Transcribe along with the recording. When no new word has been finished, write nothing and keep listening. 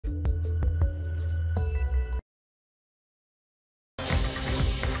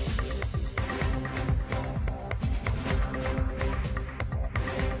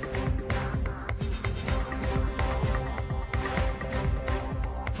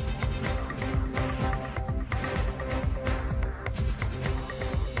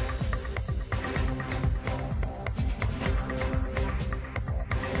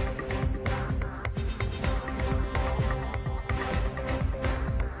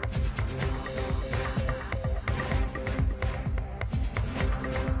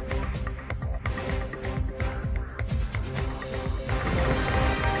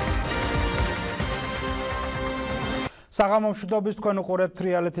საღამომშვიდობის თქვენ უყურებთ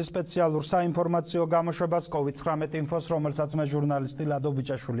თრიალეთის სპეციალურ საინფორმაციო გამოშვებას COVID-19 ინფოს, რომელსაც მე ჟურნალისტი ლადო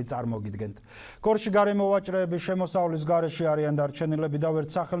ბიჭაშვილი წარმოგიდგენთ. გორში გარემოვაჭრეების შემოსავლის გარეშე არიან დარჩენილები და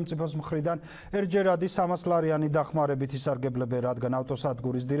ვერც სახელმწიფოს მხრიდან ერთჯერადი 300 ლარიანი დახმარებით ისარგებლებენ, რადგან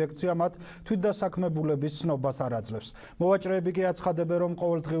ავტოსადგურის დირექცია მათ თვითდასაქმებულების ცნობას არ აძლევს. მოვაჭრეები კი აცხადებენ, რომ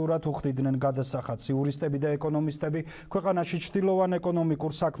ყოველდღიურად უხდიდნენ გადასახადს. იურისტები და ეკონომისტები ქვეყანაში ჩრდილოვან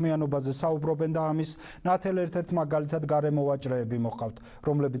ეკონომიკურ საქმიანობაზე საუბრობენ და ამის ნათელ ერთ-ერთ მაგალითად გარემოვაჭრეები მოყავთ,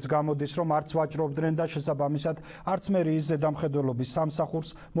 რომლებიც გამოდის, რომ არც ვაჭრობდნენ და შესაბამისად არც მერიის ზედამხედველობის სამსახურს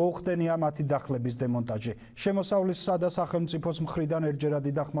მოუხდენია მათი დახლების დემონტაჟი. შემოსავლისა და სახელმწიფოს მხრიდან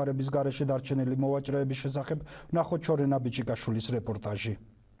ერთჯერადი დახმარების გარეშე დარჩენილი მოვაჭრეების შესახებ ვნახოთ შორენა ბიჭიკაშვილის რეპორტაჟი.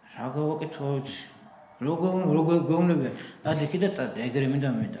 რა გავაკეთო, როგორ გეუბნები, ადიქი და წადი, ეგრე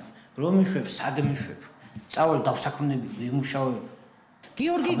მინდა მე და რომ მიშვებ, სად მიშვებ, წავალ დავსაქმნები, ვიმუშავებ.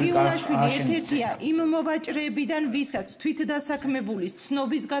 გიორგი გიუნაშვილი ერთ-ერთია იმ მოვაჭრეებიდან, ვისაც თვითდასაქმებულის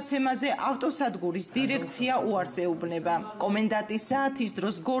ცნობის გაცემაზე ავტოსადგურის დირექცია უარს ეუბნება. კომენდანტის საათის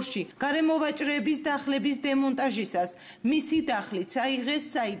დროს გორში გარემოვაჭრეების დახლების დემონტაჟისას მისი დახლიც აიღეს,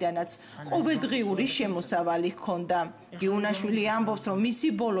 საიდანაც ყოველდღიური შემოსავალი ჰქონდა. გიუნაშვილი ამბობს, რომ მისი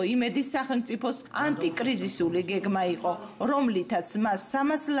ბოლო იმედი სახელმწიფოს ანტიკრიზისული გეგმა იყო, რომლითაც მას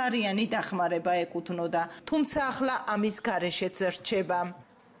 300 ლარიანი დახმარება ეკუთვნოდა, თუმცა ახლა ამის გარეშეც რჩება.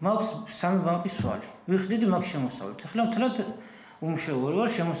 მაქვს სამი ბანკის სვალი. ვიხდიდი მაგ შემოსავლით. ახლა მთლად უმშევრ ვარ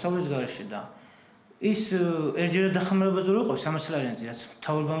შემოსავლის გარეშე და ის ერთჯერად დახმარებაზე რო ვიყავ 300 ლარიანზე, რაც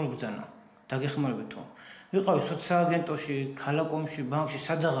მთავრობამ ბრძანა. დაგეხმარებეთო. ვიყავი სოციალაგენტოში, ქალაქომში, ბანკში,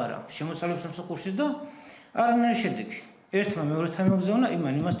 სადაღარა, შემოსავლების სამსახურში და არანაირი შედეგი. ერთმა მეორესთან მოგზავნა,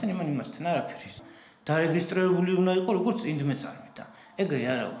 იმასთან არაფერი. დარეგისტრირებული უნდა იყო როგორც ინდმე წარმი და ეგრე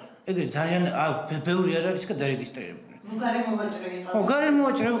არა ვარ. ეგრე ძალიან ბევრი არ არის დარეგისტრირებული.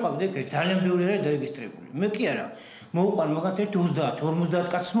 გარემოვაჭრე ვიყავდი, ეგ ძალიან ბევრი არის დარეგისტრირებული. მე კი არა. მოუყვან მაგათ 30-50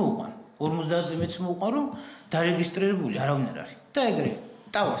 კაცს მოუყვან. 50-ზე მეც მოუყვან, რომ დარეგისტრირებული არავინ არ არის. და ეგრე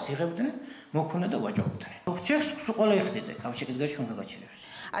ტავარს იღებდნენ, მოქონა და ვაჭრობდნენ. ჩექს ყველა იხდიდა, კავშირის გაშენ გაგაჩერებს.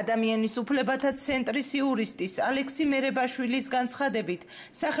 ადამიანის უფლებათა ცენტრის იურისტის ალექსი მერებაშვილის განცხადებით,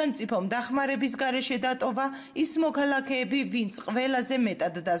 სახელმწიფომ დახმარების გარეშე დატოვა ის მოქალაქეები, ვინც ყველაზე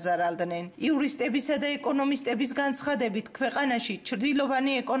მეტად დაზარალდნენ. იურისტებისა და ეკონომისტების განცხადებით, ქვეყანაში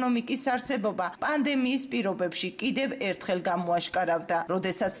ჩრდილოვანი ეკონომიკის არსებობა პანდემიის პირობებში კიდევ ერთხელ გამოაშკარავდა,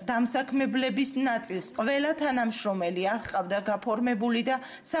 როდესაც დამსაქმებლების ნაწილს ყველა თანამშრომელი არ ჰყავდა გაფორმებული და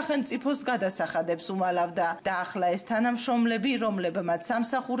სახელმწიფოს გადასახადებს უმალავდა და ახლა ეს თანამშრომლები, რომლებმაც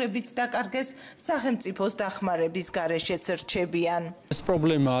სამსახურებიც დაკარგეს, სახელმწიფოს დახმარების გარეშეც რჩებიან. ეს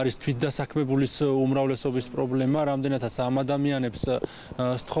პრობლემა არის თვითდასაქმებულის უმრავლესობის პრობლემა, რამდენადაც ამ ადამიანებს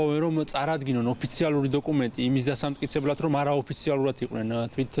სთხოვენ, რომ წარადგინონ ოფიციალური დოკუმენტი იმის დასამტკიცებლად, რომ არაოფიციალურად იყვნენ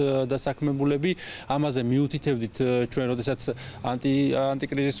თვითდასაქმებულები. ამაზე მიუთითებდით ჩვენ, როდესაც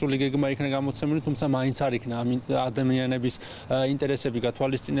ანტიკრიზისული გეგმა იქნა გამოცემული, თუმცა მაინც არ იქნა ამ ადამიანების ინტერესები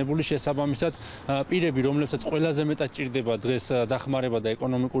გათვალისწინებული. შესაბამისად, პირები, რომლებსაც ყველაზე მეტად ჭირდება დღეს დახმარება და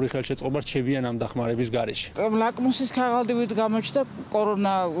ეკონომიკური ხელშეწყობა, რჩებიან ამ დახმარების გარეშე. ლაკმუსის ქაღალდივით გამოჩნდა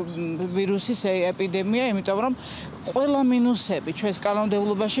კორონავირუსის ეპიდემია, იმიტომ რომ ყველა მინუსები ჩვენს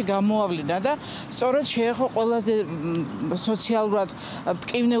კანონმდებლობაში გამოავლინა და სწორედ შეეხო ყველაზე სოციალურად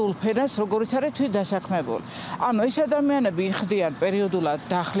მტკივნეულ ფენას, როგორიც არის თვითდასაქმებული. ანუ ეს ადამიანები იხდიან პერიოდულად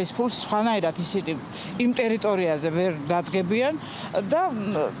დახლის ფულს, სხვანაირად ისინი იმ ტერიტორიაზე ვერ დადგებიან და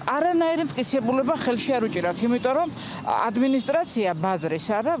არანაირი მტკიცებულება ხელში არ უჭირავთ, იმიტომ რომ ადმინისტრაცია ბაზრის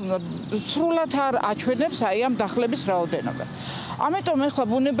არა სრულად არ აჩვენებს აი ამ დახლების რაოდენობას. ამიტომ ეხლა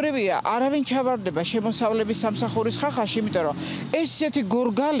ბუნებრივია, არავინ ჩავარდება შემოსავლების სამსახურის ხახაში, იმიტომ რომ ეს ისეთი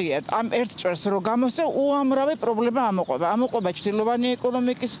გორგალია ამ ერთ წელს რო გამოსცე უამრავი პრობლემა ამოყვება. ამოყვება ჩრდილოვანი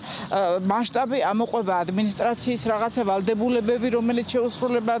ეკონომიკის მასშტაბი, ამოყვება ადმინისტრაციის რაღაცა ვალდებულებები, რომელიც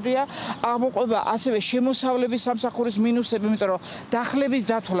შეუსრულებადია, ამოყვება ასევე შემოსავლების სამსახურის მინუსები, იმიტომ რომ დახლების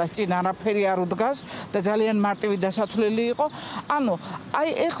დათვლას წინ არაფერი არ უდგას და ძალიან მარტივი დასათვლელი იყო. ანუ აი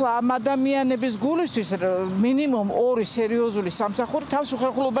ეხლა ამ ადამიანების გულისთვის მინიმუმ 2 სერიოზული სამსახური თავს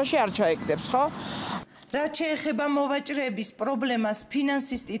უხერხულობაში არ ჩაიგდებს, ხო? რაც შეეხება მოვაჭრეების პრობლემას,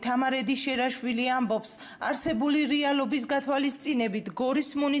 ფინანსისტი თამარედი შერაშვილი ამბობს, არსებული რეალობის გათვალისწინებით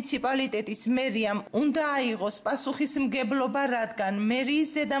გორის მუნიციპალიტეტის მერიამ უნდა აიღოს პასუხისმგებლობა, რადგან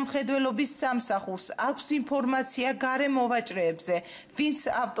მერიის ზედამხედველობის სამსახურს აქვს ინფორმაცია გარემოვაჭრეებზე, ვინც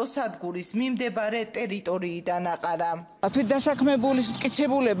ავტოსადგურის მიმდებარე ტერიტორიიდან აყარა. თვითდასაქმებულის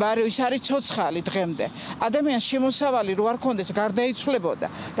მტკიცებულება ის არის ცოცხალი დღემდე. ადამიანს შემოსავალი რო არ ქონდეს, გარდაიცვლებოდა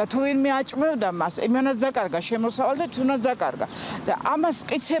და თუ ვინმე აჭმევდა მას, იმანაც დაკარგა შემოსავალი და თუნდაც დაკარგა. და ამას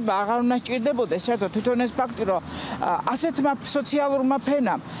მტკიცება აღარ უნდა სჭირდებოდეს, საერთოდ თვითონ ეს ფაქტი, რომ ასეთმა სოციალურმა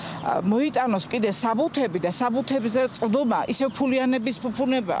ფენამ მოიტანოს კიდე საბუთები და საბუთებზე წვდომა, ისევ ფულიანების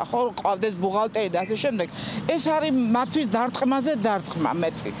ფუფუნებაა, ხო, ყავდეს ბუღალტერი და ასე შემდეგ. ეს არის მათთვის დარტყმაზე დარტყმა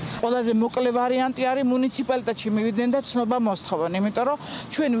მეტი. ყველაზე მოკლე ვარიანტი არის მუნიციპალიტეტში მივიდნენ და ცნობა მოსთხოვონ, იმიტომ რომ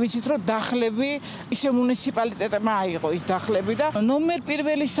ჩვენ ვიცით, რომ დახლები ისე მუნიციპალიტეტმა აიღო ის დახლები და ნომერ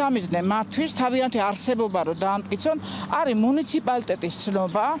პირველი სამიზნე მათთვის თავიანთი არსებობა რომ დაამტკიცონ არის მუნიციპალიტეტის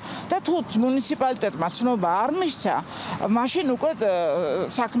ცნობა და თუ მუნიციპალიტეტმა ცნობა არ მისცა, მაშინ უკვე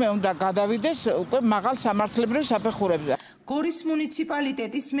საქმე უნდა გადავიდეს უკვე მაღალ სამართლებრივ საფეხურებზე. გორის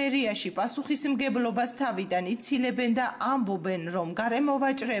მუნიციპალიტეტის მერიაში პასუხისმგებლობას თავიდან იცილებენ და ამბობენ, რომ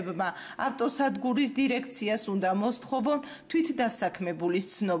გარემოვაჭრეებმა ავტოსადგურის დირექციას უნდა მოსთხოვონ თვითდასაქმებულის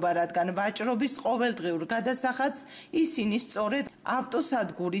ცნობა, რადგან ვაჭრობის ყოველდღიურ გადასახადს ისინი სწორედ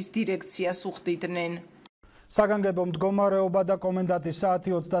ავტოსადგურის დირექციას უხდიდნენ. საგანგებო მდგომარეობა და კომენდანტის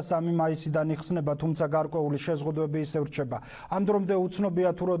საათი 23 მაისიდან იხსნება, თუმცა გარკვეული შეზღუდვები ისევ რჩება. ამ დრომდე უცნობია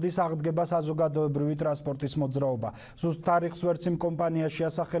თუ როდის აღდგება საზოგადოებრივი ტრანსპორტის მოძრაობა. ზუსტ თარიღს ვერც იმ კომპანიაში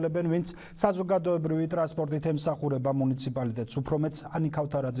ასახელებენ, ვინც საზოგადოებრივი ტრანსპორტით ემსახურება მუნიციპალიტეტს. უფრო მეც ანიკა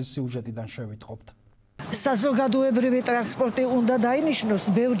ავთარაძის სიუჟეტიდან შევიტყობთ. საზოგადოებრივი ტრანსპორტი უნდა დაინიშნოს,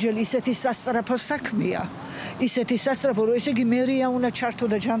 ბევრჯერ ისეთი სასწრაფო საქმეა. ისეთი სასწრაფო, რომ ესე იგი მერია უნდა ჩართო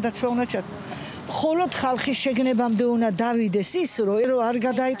და ჯანდაცვა უნდა ჩართო. მხოლოდ ხალხის შეგნებამდე უნდა დავიდეს ის, რომ არ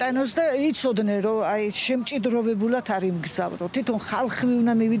გადაიტანოს და იცოდნენ, რომ აი შემჭიდროვებულად არ იმგზავრო. თვითონ ხალხი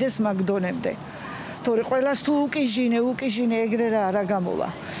უნდა მივიდეს მაგ დონემდე. თორე ყველას თუ უკიჟინე ეგრე რა არა გამოვა.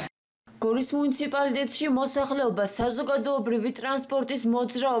 გორის მუნიციპალიტეტში მოსახლეობა საზოგადოებრივი ტრანსპორტის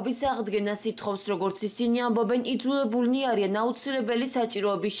მოძრაობის აღდგენას ითხოვს, როგორც ისინი ამბობენ, იძულებულნი არიან აუცილებელი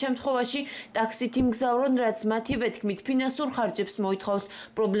საჭიროების შემთხვევაში ტაქსით იმგზავრონ, რაც მათი ვეთქმით ფინანსურ ხარჯებს მოითხოვს.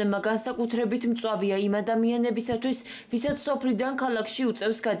 პრობლემა განსაკუთრებით მწვავეა იმ ადამიანებისათვის, ვისაც სოფლიდან ქალაქში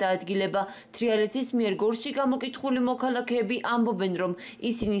უწევს გადაადგილება. თრიალეთის მიერ გორში გამოკითხული მოქალაქეები ამბობენ, რომ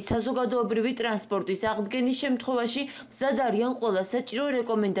ისინი საზოგადოებრივი ტრანსპორტის აღდგენის შემთხვევაში მზად არიან ყველა საჭირო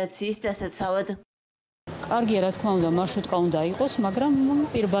რეკომენდაციის დასაცავად. კარგია, რა თქმა უნდა, მარშრუტკა უნდა იყოს, მაგრამ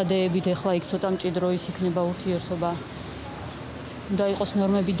პირბადეებით ახლა იქ ცოტა მჭიდრო ის იქნება ურთიერთობა. უნდა იყოს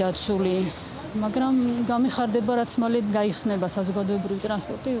ნორმები დაცული, მაგრამ გამიხარდება, რაც მალე გაიხსნება საზოგადოებრივი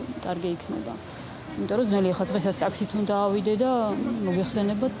ტრანსპორტი, კარგი იქნება. იმიტომ რომ ძნელი ახლა დღესაც ტაქსით უნდა ავიდე და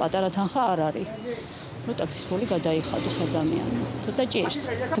მოგეხსენებათ, პატარა თანხა არ არის. რომ ტაქსის ფული გადაიხადოს ადამიანმა. ცოტა ჭირს.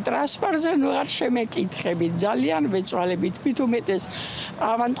 ტრანსპორტზე ვეღარ შემეკითხები, ძალიან ვეწვალებით, მით უმეტეს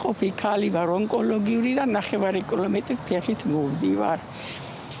ავადმყოფი ქალი ვარ, ონკოლოგიური და 9 კილომეტრი ფეხით მოვდივარ.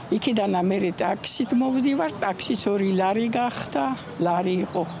 იქიდან ამერე ტაქსით მოვდივარ, ტაქსის 2 ლარი გახდა, ლარი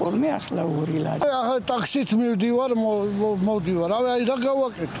იყო ხოლმე, ახლა 2 ლარი. ახლა ტაქსით მივდივარ, მოვდივარ. აი რა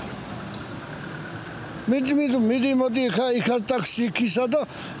გავაკეთო? მიდი იქა ტაქსი იქისა და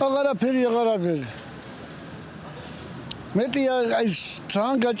აღარაფერი. მეტი ის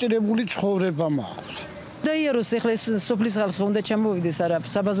თან გაჭირებული ცხოვრება მაქვს. დაიეროს ახლა ეს სოფლის ხალხი უნდა ჩამოვიდეს არა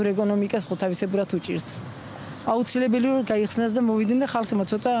საბაზრო ეკონომიკას ხო თავისებურად უჭირს. აუცილებელი რომ გაიხსნას და მოვიდნენ და ხალხმა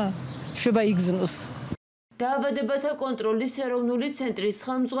ცოტა შვება იგზნოს. დაავადებათა კონტროლის ეროვნული ცენტრის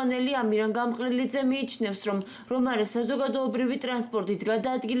ხელმძღვანელი ამირან გამყრელიძე მიიჩნევს, რომ არის საზოგადოებრივი ტრანსპორტით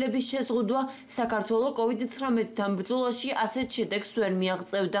გადაადგილების შეზღუდვა საქართველოს COVID-19-თან ბრძოლაში ასეთ შედეგს ვერ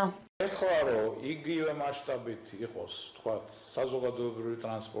მიაღწევდა. ეხლა რომ იგივე მასშტაბით იყოს, თქვათ, საზოგადოებრივი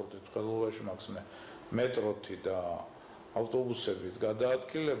ტრანსპორტით ხელობაში მაქვს მეტროთი და ავტობუსებით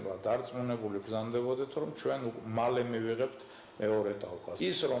გადაადგილება, დარწმუნებული ბრძანდებოდეთ, რომ ჩვენ მალე მივიღებთ მეორე ტალღას.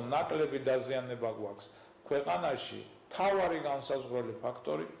 ის რომ ნაკლები დაზიანება გვაქვს ქვეყანაში, თავარი განსაზღვრელი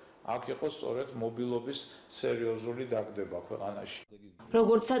ფაქტორი აქ იყო სწორედ მობილობის სერიოზული დაგდება ქვეყანაში.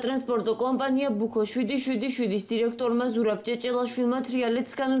 როგორც სატრანსპორტო კომპანია ბუქო 777-ის დირექტორმა ზურაბ ჭეჭელაშვილმა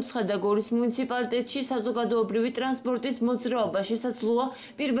თრიალეთს განუცხადა, გორის მუნიციპალიტეტში საზოგადოებრივი ტრანსპორტის მოძრაობა შესაძლოა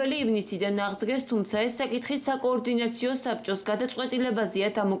 1 ივნისიდან აღდგეს, თუმცა ეს საკითხი საკოორდინაციო საბჭოს გადაწყვეტილებაზეა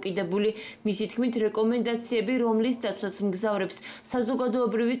დამოკიდებული. მისი თქმით, რეკომენდაციები, რომლის დაცვაც მგზავრებს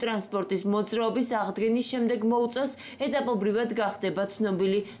საზოგადოებრივი ტრანსპორტის მოძრაობის აღდგენის შემდეგ მოუწევს, ეტაპობრივად გახდება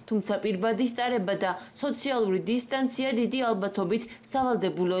ცნობილი. თუმცა პირბადის ტარება და სოციალური დისტანცია დიდი ალბათობით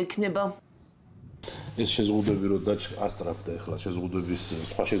სავალდებულო იქნება. ეს შეზღუდვები რო ასტრაფდა ახლა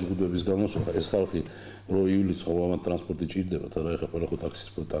სხვა შეზღუდვების გამოსვლა, ეს ხალხი რო ივლისს ყოველმე ტრანსპორტი ჭირდება, თან ახლა ყველა ხო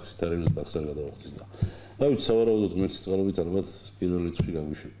ტაქსით არის და ტაქსი არ გადავახდის და დავით სავარაუდოდ ღმერთის წყალობით ალბათ პირველ რიცხვში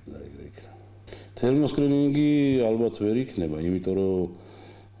გაგვიშვება ეგრე იქნება. თერმოსკრინინგი ალბათ ვერ იქნება, იმიტომ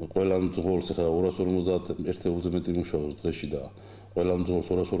რომ ყველა მძღოლს ახლა 251-ზე მეტი მუშაობს დღეში და ყველა მძღოლს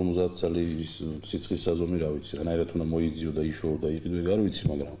 250 წელი სიცხის საზომი რა ვიცი, რანაირად უნდა მოიძიო და იშოვო და იყიდო, ეგ არ ვიცი,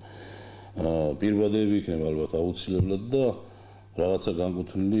 მაგრამ პირბადები იქნება ალბათ აუცილებლად და რაღაცა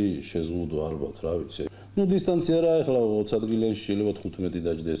განკუთვნილი შეზღუდვა ალბათ, რა ვიცი. დისტანცია რა ეხლა 20 ადგილაში შეიძლება 15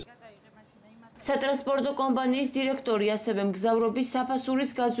 დაждდეს. სატრანსპორტო კომპანიის დირექტორი ასევე მგზავრობის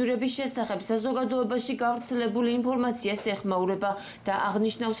საფასურის გაძვირების შესახებ საზოგადოებაში გავრცელებული ინფორმაციას ეხმაურება და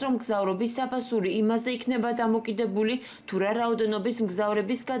აღნიშნავს, რომ მგზავრობის საფასური იმაზე იქნება დამოკიდებული, თუ რა რაოდენობის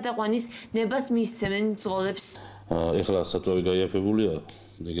მგზავრების გადაყვანის ნებას მისცემენ მძღოლებს. ეხლა საწვავი გაიაფებულია,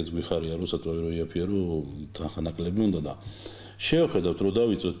 ეგეც გვიხარია, რომ საწვავი რო იაფია, რომ ნაკლები უნდა და შევხედავთ, რომ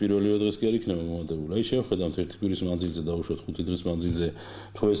დავიწყოთ პირველივე დღეს კი არ იქნება მომატებული. აი შევხედავთ ერთი კვირის მანძილზე დავუშვათ 5 დღის მანძილზე,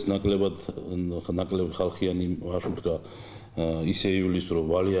 თუ ეს ნაკლები ხალხიანი მარშრუტკა ისე ივლის, რომ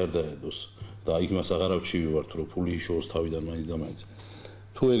ვალი არ დაედოს და იქ მას აღარავჩივი ვართ, რომ ფული იშოვოს თავიდან მაინც და მაინც.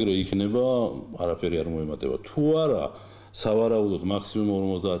 თუ ეგრე იქნება, არაფერი არ მოემატება. თუ არა, სავარაუდოდ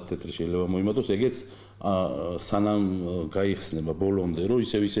მაქსიმუმ 50 თეთრი შეიძლება მოიმატოს, ეგეც სანამ გაიხსნება ბოლომდე, რომ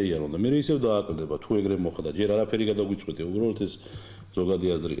ისევ იარონ და მე ისევ დააკლდება, თუ ეგრე მოხდა, ჯერ არაფერი გადაგვიწყვეტია, უბრალოდ ეს ზოგადი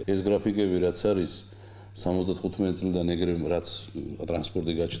აზრია. ეს გრაფიკები რაც არის 75 წლიდან ეგრე რაც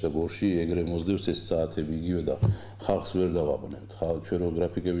ტრანსპორტი გაჩნდა გორში, ეგრე მოსდევს ეს საათები იგივე და ხალხს ვერ დავაბნევთ. ჩვენ რო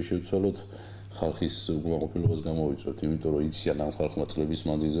გრაფიკები შევცვალოთ, ხალხის უკმაყოფილებას გამოვიწვევთ, იმიტომ რომ იციან ამ ხალხმა წლების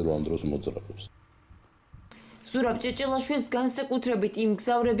მანძილზე რომ ამ დროს მოძრაობს. ზურაბ ჭეჭელაშვილს განსაკუთრებით იმ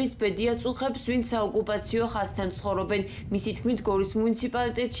მგზავრების ბედია წუხებს, ვინც საოკუპაციო ხაზთან ცხოვრობენ. მისი თქმით, გორის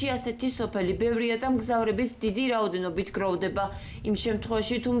მუნიციპალიტეტში ასეთი სოფელი ბევრია და მგზავრების დიდი რაოდენობით გროვდება. იმ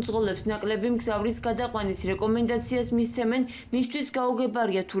შემთხვევაში, თუ მძღოლებს ნაკლები მგზავრის გადაყვანის რეკომენდაციას მისცემენ, მისთვის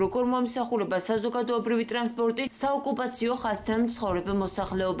გაუგებარია თუ როგორ მოემსახურება საზოგადოებრივი ტრანსპორტი საოკუპაციო ხაზთან მცხოვრებ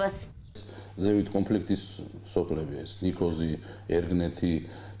მოსახლეობას. ზევით კონფლიქტის სოფლები ეს ნიქოზი, ერგნეთი,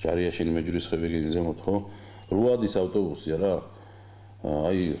 ჭარიაშენი, მეჯვრისხევი ზემოთ ხო? 8 ადის ავტობუსია რა.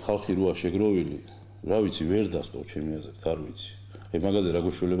 აი ხალხი 8 შეგროვილი, რა ვიცი, ვერ დასტო ჩემი აზრით, არ ვიცი. აი მაგაზე რა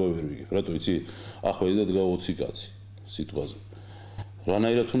გუშველება ვერ ვიგებ. რატო იცი? ახლა და დგა 20 კაცი სიტყვაზე.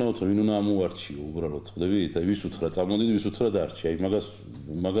 რანაირად უნდა ვთქვა, ვინ უნდა ამოვარჩიო უბრალოდ, ხდებით? აი ვის უთხრა, წამოდით, ვის უთხრა დარჩი. აი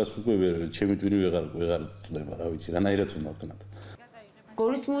მაგას უკვე ჩემი ტვინი ვეღარ წდება, რა ვიცი, რანაირად უნდა ვქნათ.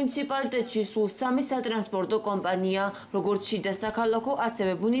 გორის მუნიციპალიტეტში სულ 3 სატრანსპორტო კომპანია, როგორც შიდა საქალაქო,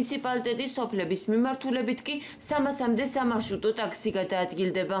 ასევე მუნიციპალიტეტის სოფლების მიმართულებით კი 300-მდე სამარშრუტო ტაქსი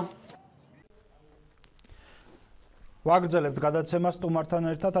გადაადგილდება. ვაგრძელებთ გადაცემას სტუმართან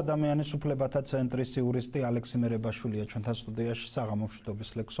ერთად ადამიანის უფლებათა ცენტრის იურისტი ალექსი მერებაშვილია ჩვენთან სტუდიაში. საღამო მშვიდობის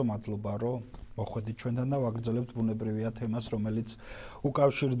ლექსო, მადლობა რომ მოხვედით ჩვენთან და ვაგრძელებთ ბუნებრივია თემას, რომელიც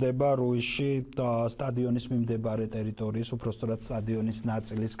უკავშირდება რუისში სტადიონის მიმდებარე ტერიტორიის, უпростоრად სტადიონის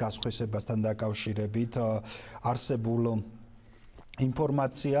ნაწილის გასხვისებასთან დაკავშირებით არსებულ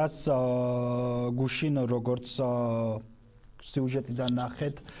ინფორმაციას. გუშინ როგორც სიუჟეტიდან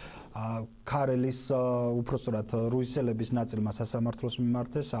ნახეთ, ქარელის უпростоრად რუისელების ნაწილმა სასამართლოს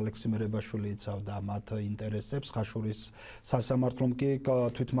მიმართეს, ალექსი მერებაშვილი იცავდა მათ ინტერესებს, ხაშურის სასამართლომ კი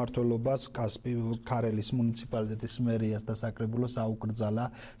თვითმმართველობას ქარელის მუნიციპალიტეტის მერიას და საკრებულოს აუკრძალა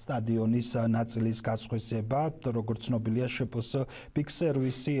სტადიონის ნაწილის გასხვისება, როგორც ცნობილია, შპს პიკ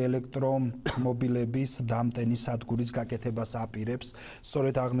სერვისი ელექტრომობილების დამტენის სადგურის გაკეთებას აპირებს.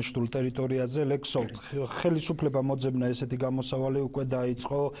 სწორედ აღნიშნულ ტერიტორიაზე ლექსო ხელისუფლება მოძებნა ესეთი გამოსავალი უკვე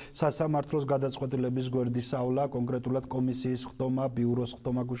დაიწყო სასამართლოს გადაწყვეტილების გვერდის ავლა, კონკრეტულად კომისიის ხდომა, ბიუროს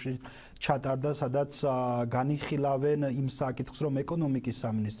ხდომა გუშინ ჩატარდა, სადაც განიხილავენ იმ საკითხს, რომ ეკონომიკის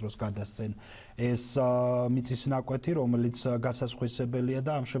სამინისტროს გადასცენ ეს მიწის ნაკვეთი, რომელიც გასასხვისებელია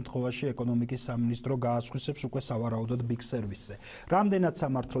და ამ შემთხვევაში ეკონომიკის სამინისტრო გაასხვისებს უკვე სავარაუდოდ ბიგ სერვისზე. რამდენად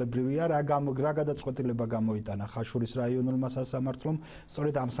სამართლებრივია, რა გადაწყვეტილება გამოიტანა ხაშურის რაიონულმა სასამართლომ,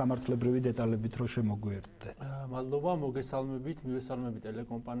 სწორედ ამ სამართლებრივი დეტალებით რო შემოგვიერთდეთ. მადლობა, მოგესალმებით, მივესალმებით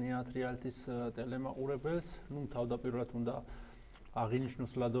ტელეკომპანია თრიალეთის ტელემაყურებელს. თავდაპირველად უნდა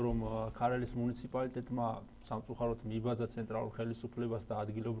აღინიშნოს ლადო, რომ ქარელის მუნიციპალიტეტმა სამწუხაროდ მიბაძა ცენტრალურ ხელისუფლებას და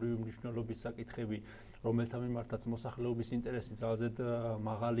ადგილობრივი მნიშვნელობის საკითხები, რომელთა მიმართაც მოსახლეობის ინტერესი ძალზედ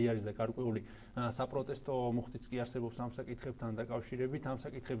მაღალი არის და გარკვეული საპროტესტო მუხტიც კი არსებობს ამ საკითხებთან დაკავშირებით. ამ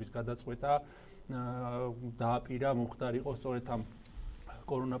საკითხების გადაწყვეტა დააპირა მომხდარიყო სწორედ ამ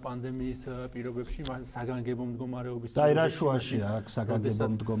კორონა პანდემიის პირობებში, საგანგებო მდგომარეობის და რა შუაშია აქ საგანგებო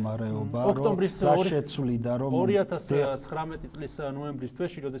მდგომარეობა, რა შეცვლიდა, რომ 2019 წლის ნოემბრის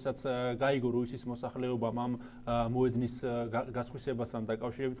თვეში, როდესაც გაიგო რუისის მოსახლეობამ ამ მოედნის გასხვისებასთან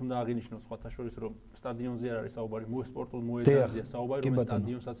დაკავშირებით, უნდა აღინიშნოს სხვათა შორის, რომ სტადიონზე არ არის საუბარი, სპორტულ მოედნზეა საუბარი, რომ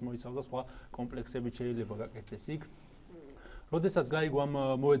სტადიონსაც მოიცავს და სხვა კომპლექსებით შეიძლება გაკეთდეს იქ. როდესაც გაიგო ამ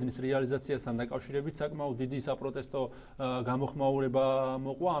მოედნის რეალიზაციასთან დაკავშირებით საკმაოდ დიდი საპროტესტო გამოხმაურება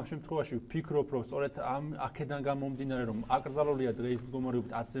მოყვა, ამ შემთხვევაში ვფიქრობ, რომ სწორედ აქედან გამომდინარე, რომ აკრძალულია დღეის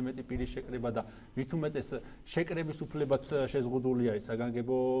მდგომარეობით 10-ზე მეტი პირის შეკრება და მით უმეტეს შეკრების უფლებაც შეზღუდული არის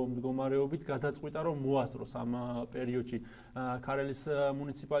საგანგებო მდგომარეობით, გადაწყვიტა, რომ მოასწროს ამ პერიოდში ქარელის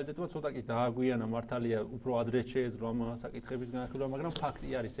მუნიციპალიტეტმა ცოტა კი დააგვიანა, მართალია უფრო ადრე შეეძლო ამ საკითხების განხილვა, მაგრამ ფაქტი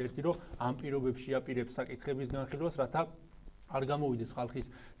არის ერთი, რომ ამ პირობებში აპირებს საკითხების განხილვას, რათა არ გამოვიდეს ხალხის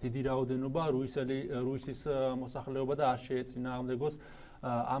დიდი რაოდენობა, რუისის მოსახლეობა და არ შეეწინააღმდეგოს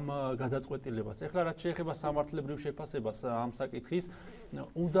ამ გადაწყვეტილებას. ეხლა რაც შეეხება სამართლებრივ შეფასებას ამ საკითხის,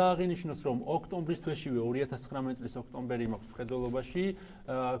 უნდა აღინიშნოს, რომ ოქტომბრის თვეშივე 2019 წლის ოქტომბერი მაქვს მხედველობაში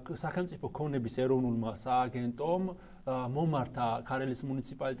სახელმწიფო ქონების ეროვნულმა სააგენტომ მომართა ქარელის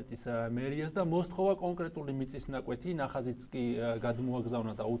მუნიციპალიტეტის მერიას და მოსთხოვა კონკრეტული მიწისნაკვეთი, ნახაზიც კი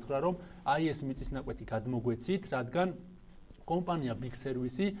გადმოაგზავნა და უთხრა, რომ აი ეს მიწისნაკვეთი გადმოგვეცით, რადგან კომპანია Big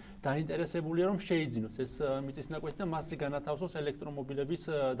Service დაინტერესებულია, რომ შეიძინოს ეს მიწისნაკვეთი და მასზე განათავსოს ელექტრომობილების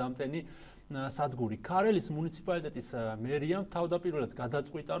დამტენი სადგური. ქარელის მუნიციპალიტეტის მერიამ თავდაპირველად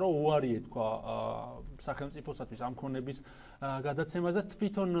გადაწყვიტა, რომ უარი ეთქვა სახელმწიფოსათვის ამ ქონების გადაცემაზე და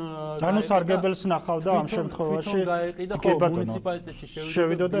თვითონ ანუ სარგებელს ნახავდა ამ შემთხვევაში მუნიციპალიტეტში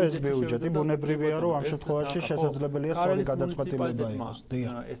შევიდოდა ეს ბიუჯეტი, ბუნებრივია, რომ ამ შემთხვევაში შესაძლებელია სწორი გადაწყვეტილება იყოს.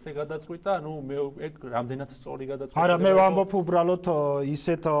 ესე გადაწყვიტა, ნუ მე ეგ რამდენად სწორი გადაწყვეტილება. არა, მე ვამბობ უბრალოდ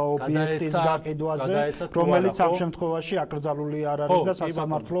ისეთ ობიექტის გაყიდვაზე, რომელიც ამ შემთხვევაში აკრძალული არ არის და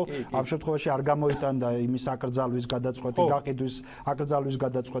სასამართლო ამ შემთხვევაში არ გამოიტანდა იმის აკრძალვის გადაწყვეტი, გაყიდვის აკრძალვის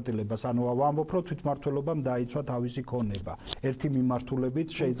გადაწყვეტილებას. ანუ ვამბობ, რომ თვითმმართველობამ დაიცვა თავისი ქონება. ერთი მიმართულებით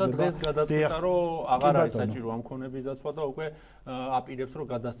შეიძლება დღეს გადაწყვეტა, რომ აღარ არის საჭირო ამ ქონების დაცვა და უკვე აპირებს, რომ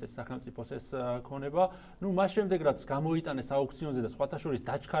გადასცეს სახელმწიფოს ეს ქონება. ნუ მას შემდეგ რაც გამოიტანეს აუქციონზე და სხვათა შორის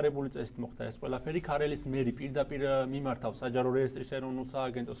დაჩქარებული წესით მოხდა ეს ყველაფერი, ქარელის მერი პირდაპირ მიმართავს საჯარო რეესტრის ეროვნულ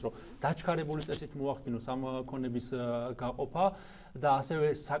სააგენტოს, რომ დაჩქარებული წესით მოახდინოს ამ ქონების გაყოფა და ასევე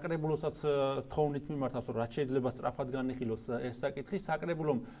საკრებულოსაც თხოვნით მიმართავს, რომ რაც შეიძლება სწრაფად განიხილოს ეს საკითხი.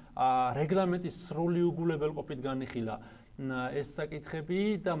 საკრებულომ რეგლამენტის სრული უგულებელყოფით განიხილა ეს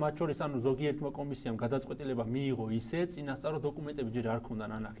საკითხები და მათ შორის ანუ ზოგიერთმა კომისიამ გადაწყვეტილება მიიღო ისე, წინასწარო დოკუმენტები ჯერ არ ქონდა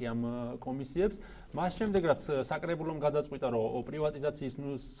ნანახი ამ კომისიებს. მას შემდეგ რაც საკრებულომ გადაწყვიტა, რომ პრივატიზაციის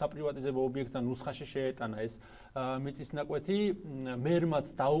საპრივატიზებო ობიექტთან ნუსხაში შეეტანა ეს მიწისნაკვეთი, მერმაც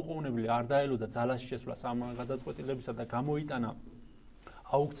დაუყოვნებლივ არ დაელოდა ძალაში შესვლას ამ გადაწყვეტილებისა და გამოიტანა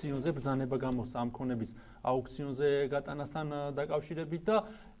აუქციონზე ბრძანება გამოსცა ამ ქონების აუქციონზე გატანასთან დაკავშირებით და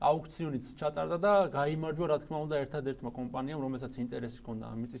აუქციონიც ჩატარდა და გაიმარჯვა რა თქმა უნდა ერთადერთმა კომპანიამ, რომელსაც ინტერესი ჰქონდა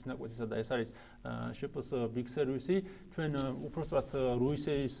ამ მიწისნაკვეთისა და ეს არის შეპოს Big Service. ჩვენ უпростоრად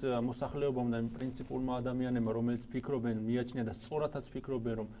რუისის მოსახლეობამ და პრინციპულმა ადამიანებმა, რომელიც ფიქრობენ, მიაჩნია და სწორადაც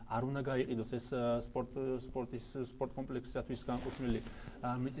ფიქრობენ, რომ არ უნდა გაიყიდოს ეს სპორტ კომპლექსისათვის განკუთვნილი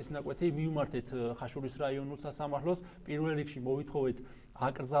მიწისნაკვეთი, მიუმართეთ ხაშურის რაიონულ სასამართლოს. პირველ რიგში მოვითხოვეთ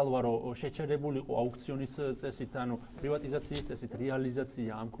აკრძალვა, რომ შეჩერებულიყო აუქციონის წესით, ანუ პრივატიზაციის წესით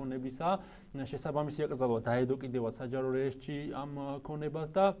რეალიზაცია ამ ქონებისა, შესაბამისი აკრძალვა დაედო კიდევაც საჯარო რეესტრში ამ ქონებას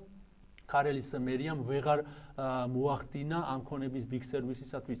და ქარელის მერიამ ვეღარ მოახდინა ამ ქონების Big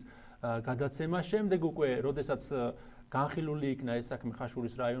Service-ისათვის გადაცემა. შემდეგ უკვე, როდესაც განხილული იქნა ეს საქმე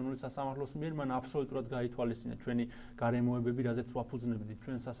ხაშურის რაიონული სასამართლოს მიერ, მან აბსოლუტურად გაითვალისწინა ჩვენი გარემოებები, რაზეც ვაფუძნებდით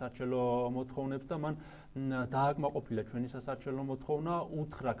ჩვენ სასარჩელო მოთხოვნებს და მან დააკმაყოფილა ჩვენი სასარჩელო მოთხოვნა,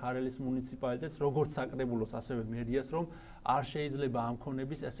 უთხრა ქარელის მუნიციპალიტეტს, როგორც საკრებულოს, ასევე მერიას, რომ არ შეიძლება ამ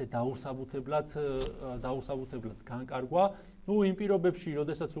ქონების ესე დაუსაბუთებლად განკარგვა. ნუ იმ პირობებში,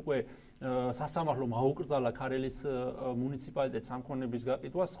 როდესაც უკვე სასამართლომ აუკრძალა ქარელის მუნიციპალიტეტს ამ ქონების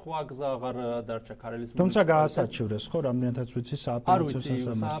გაყიდვა, სხვა გზა აღარ დარჩა ქარელის მუნიციპალიტეტს. თუმცა გაასაჩივრეს, ხო, რამდენადაც ვიცი სააპელაციო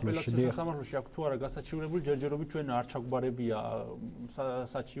სასამართლოში. სააპელაციო სასამართლოში აქ თუ არა გასაჩივრებული, ჯერჯერობით ჩვენ არ ჩაგვარებია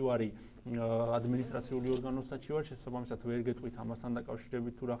საჩივარი ადმინისტრაციული ორგანოს საჩივარი, შესაბამისად ვერ გეტყვით ამასთან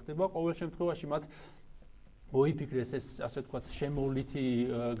დაკავშირებით თუ რა ხდება. ყოველ შემთხვევაში მათ მოიფიქრეს ეს ასე ვთქვათ შემოვლითი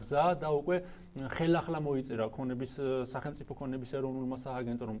გზა და უკვე ხელახლა მოიწერა ქონების სახელმწიფო ქონების ეროვნულმა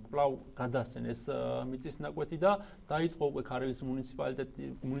სააგენტომ, რომ კვლავ გადასცენ ეს მიწისნაკვეთი და დაიწყო უკვე ქარელის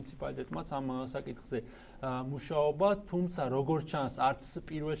მუნიციპალიტეტმაც ამ საკითხზე მუშაობა, თუმცა როგორც ჩანს არც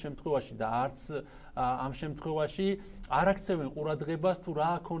პირველ შემთხვევაში და არც ამ შემთხვევაში არ აქცევენ ყურადღებას თუ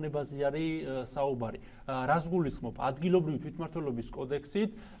რა ქონებაზე არის საუბარი. რას გულისხმობ? ადგილობრივი თვითმმართველობის კოდექსით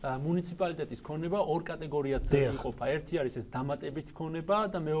მუნიციპალიტეტის ქონება ორ კატეგორიად იყოფა. ერთი არის ეს დამატებითი ქონება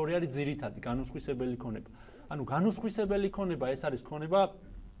და მეორე არის ძირითადი განუსხვისებელი ქონება. ანუ განუსხვისებელი ქონება ეს არის ქონება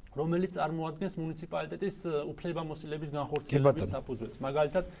რომელიც წარმოადგენს მუნიციპალიტეტის უფლებამოსილების განხორციელების საფუძველს.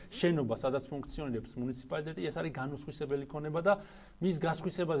 მაგალითად, შენობა, სადაც ფუნქციონირებს მუნიციპალიტეტი, ეს არის განუსხვისებელი ქონება და მის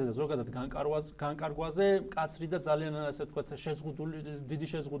გასხვისებაზე და ზოგადად განკარგვაზე კაცრი და ძალიან ასე ვთქვათ, დიდი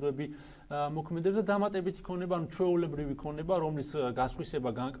შეზღუდვები მოქმედებს და დამატებითი ქონება, ანუ ჩვეულებრივი ქონება, რომლის გასხვისება,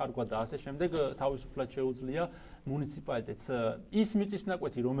 განკარგვა და ასე შემდეგ თავისუფლად შეუძლია მუნიციპალიტეტს. ის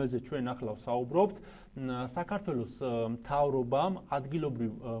მიწისნაკვეთი, რომელზეც ჩვენ ახლა ვსაუბრობთ, საქართველოს მთავრობამ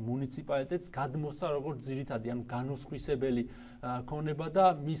ადგილობრივ მუნიციპალიტეტს გადმოსცა როგორც ძირითადი, ანუ განუსხვისებელი ქონება და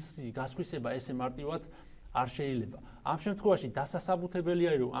მისი გასხვისება ესე მარტივად არ შეიძლება. ამ შემთხვევაში დასასაბუთებელი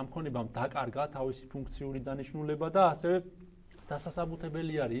არის, რომ ამ ქონებამ დაკარგა თავისი ფუნქციური დანიშნულება და ასევე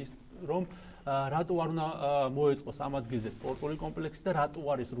დასასაბუთებელი არის ის, რომ რატო არ უნდა მოეწყოს ამ ადგილზე სპორტული კომპლექსი და რატო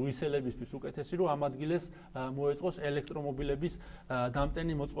არის რუისელებისთვის უკეთესი, რომ ამ ადგილეს მოეწყოს ელექტრომობილების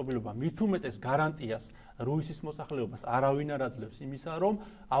დამტენი მოწყობილობა. მით უმეტეს გარანტიას რუისის მოსახლეობას არავინ არ აძლევს იმისა, რომ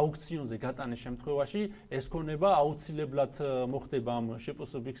აუქციონზე გატანის შემთხვევაში ეს ქონება აუცილებლად მოხდება ამ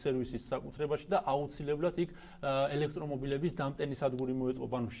შპს ბიგ სერვისის საკუთრებაში და აუცილებლად იქ ელექტრომობილების დამტენი სადგური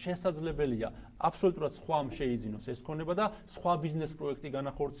მოეწყობა. ანუ შესაძლებელია აბსოლუტურად სხვა შეიძინოს ეს ქონება და სხვა ბიზნეს პროექტი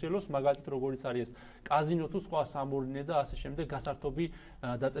განახორციელოს, მაგალითად როგორც არის კაზინო თუ სხვა სამორინე და ასე შემდეგ გასართობი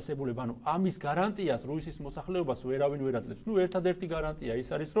დაწესებულება. ანუ ამის გარანტიას რუისის მოსახლეობას ვერავინ ვერ აძლევს. ნუ ერთადერთი გარანტია ის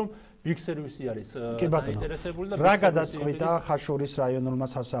არის, რომ ბიგ სერვისი არის დაინტერესებული და რა გადაწყვიტა ხაშურის რაიონულმა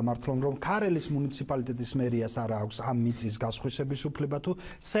სასამართლომ, რომ ქარელის მუნიციპალიტეტის მერიას არ აქვს ამ მიწის გასხვისების უფლება თუ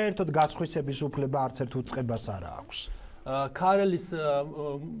საერთოდ გასხვისების უფლება არც ერთ უწყებას არ აქვს? ქარელის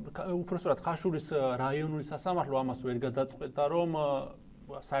უпростоრად ხაშურის რაიონული სასამართლო ამას ვერ გადაწყვეტა, რომ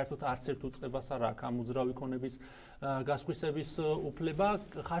საერთოდ არც ერთ უწყებას არ აქვს ამ უძრავი ქონების გასხვისების უფლება.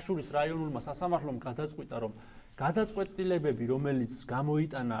 ხაშურის რაიონულმა სასამართლომ გადაწყვიტა, რომ გადაწყვეტილებები, რომელიც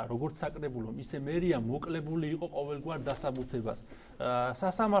გამოიტანა როგორც საკრებულომ, ისე მერიამ მოკლებული იყო ყოველგვარ დასაბუთებას.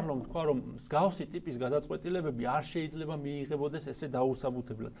 სასამართლომ თქვა, რომ მსგავსი ტიპის გადაწყვეტილებები არ შეიძლება მიიღებოდეს ესე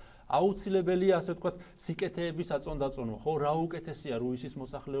დაუსაბუთებლად. აუცილებელია, ასე ვთქვათ, სიკეთეების აწონდაწონვა. ხო, რა უკეთესია რუისის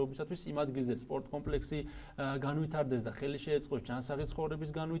მოსახლეობისათვის იმ ადგილზე სპორტ კომპლექსი განვითარდეს და ხელი შეეწყოს ჯანსაღი ცხოვრების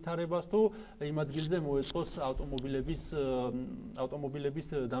განვითარებას, თუ იმ ადგილზე მოეწყოს ავტომობილების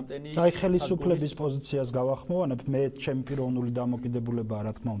დამტენი. აი, ხელისუფლების პოზიციას გავახმოვანებ, მე ჩემი პიროვნული დამოკიდებულება,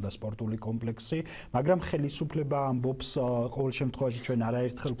 რა თქმა უნდა, სპორტული კომპლექსი, მაგრამ ხელისუფლება ამბობს, ყოველ შემთხვევაში ჩვენ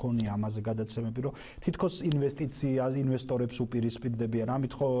არაერთხელ გქონია ამაზე გადაცემები, რომ თითქოს ინვესტორებს უპირისპირდებიან,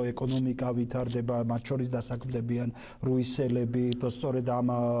 ამით ხო ეკონომიკა ვითარდება, მათ შორის დასაქმდებიან რუისელები, და სწორედ ამ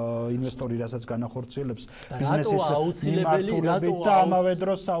ინვესტორი რასაც განახორციელებს ბიზნესის მიმართულებით და ამავე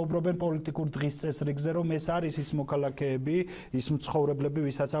დროს საუბრობენ პოლიტიკურ დღის წესრიგზე, რომ ეს არის ის მოქალაქეები, ის მცხოვრებლები,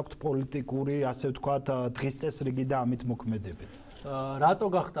 ვისაც აქვთ პოლიტიკური, ასე ვთქვათ, დღის წესრიგი და ამით მოქმედებით. რატო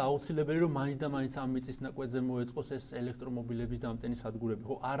გახდა აუცილებელი, რომ მაინც და მაინც ამ მიწის ნაკვეთზე მოეწყოს ეს ელექტრომობილების დამტენი სადგურები?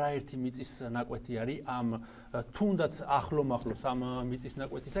 ხო, არაერთი მიწის ნაკვეთი არის ამ თუნდაც ახლომახლოს ამ მიწის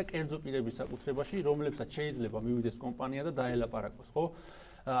ნაკვეთისა კერძო პირების საკუთრებაში, რომლებსაც შეიძლება მივიდეს კომპანია და დაელაპარაკოს, ხო?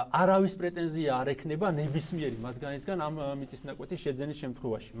 არავის პრეტენზია არ ექნება ნებისმიერი მათგანისგან ამ მიწის ნაკვეთის შეძენის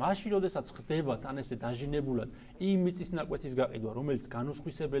შემთხვევაში. მაშინ, როდესაც ხდება თან ესე დაჟინებულად იმ მიწის ნაკვეთის გაყიდვა, რომელიც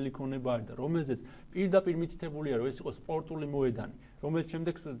განუსხვისებელი ქონება არის და რომელზეც პირდაპირ მითითებულია, რომ ეს იყო სპორტული მოედანი, რომელიც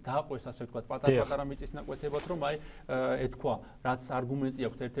შემდეგ დააყვეს, ასე ვთქვათ, პატარ-პატარა მიწის ნაკვეთებად, რომ აი ეთქვა, რაც არგუმენტი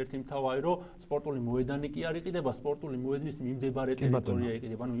აქვს ერთ-ერთი მთავარი, რომ სპორტული მოედანი კი არ იყიდება, სპორტული მოედნის მიმდებარე ტერიტორია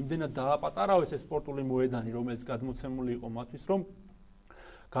იყიდება. ანუ იმდენად დააპატარავეს ეს სპორტული მოედანი, რომელიც გადმოცემული იყო მათთვის, რომ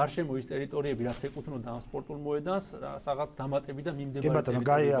გარშემო ის ტერიტორიები, რაც ეკუთვნოდა ამ სპორტულ მოედანს, რაღაც დამატები და მიმდებარე ტერიტორია. კი ბატონო,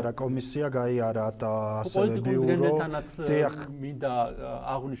 გაიარა კომისია, გაიარა ასევე ბიურო. მინდა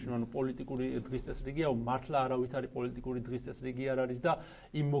აღვნიშნო, ანუ პოლიტიკური დღის წესრიგი, მართლა არავით არის პოლიტიკური დღის წესრიგი არ არის და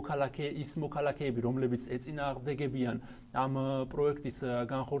ის მოქალაქეები, რომლებიც ეწინააღმდეგებიან ამ პროექტის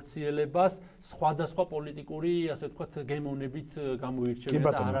განხორციელებას, სხვადასხვა პოლიტიკური, ასე ვთქვათ, გემოვნებით გამოირჩევიან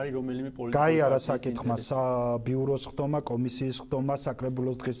და არ არის რომელიმე პოლიტიკური. გაიარა საკითხმა, ბიუროს ხდომა, კომისიის ხდომა,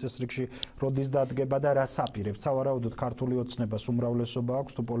 საკრებულოს დღის წესრიგში როდის დადგება და რას აპირებთ? სავარაუდოდ ქართული ოცნებას უმრავლესობა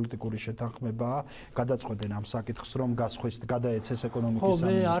აქვს თუ პოლიტიკური შეთანხმებაა, გადაწყვეტენ ამ საკითხს, რომ გადაეცეს ეკონომიკის სამინისტროს.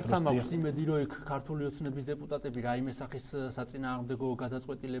 მე არც ამაქვს იმედი, რომ იქ ქართული ოცნების დეპუტატები რაიმე სახის საწინააღმდეგო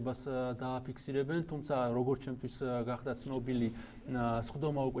გადაწყვეტილებას დააფიქსირებენ, თუმცა როგორც ჩემთვის გახდა ცნობილი,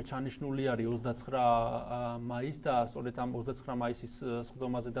 სხდომა უკვე ჩანიშნული არის 29 მაისს და სწორედ ამ 29 მაისის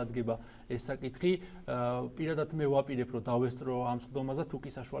სხდომაზე დადგება ეს საკითხი. პირადად მე ვაპირებ, რომ დავესწრო ამ სხდომაზე, თუ კი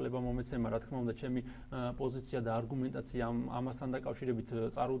საშუალება მომეცემა, რა თქმა უნდა, ჩემი პოზიცია და არგუმენტაცია ამასთან დაკავშირებით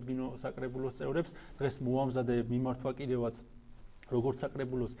წარუდგინო საკრებულოს წევრებს. დღეს მოვამზადე მიმართვა კიდევაც როგორც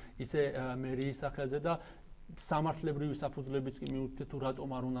საკრებულოს, ისე მერიის სახელზე და სამართლებრივი საფუძვლებიც კი მიუთითეთ თუ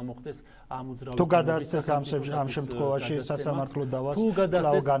რატომ არ უნდა მოხდეს ამ უძრავი თუ გადასცეს ამ შემთხვევაში სასამართლო დავას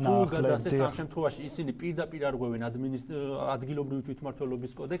კვლავ განაახლებთ ამ შემთხვევაში ისინი პირდაპირ არღვევენ ადგილობრივი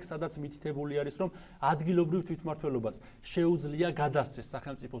თვითმმართველობის კოდექსს სადაც მითითებული არის რომ ადგილობრივ თვითმმართველობას შეუძლია გადასცეს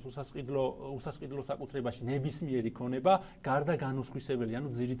სახელმწიფოს უსასყიდლო საკუთრებაში ნებისმიერი ქონება გარდა განუსხვისებელი ანუ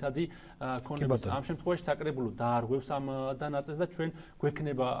ძირითადი ქონების ამ შემთხვევაში საკრებულო დაარღვევს ამ დანაწეს და ჩვენ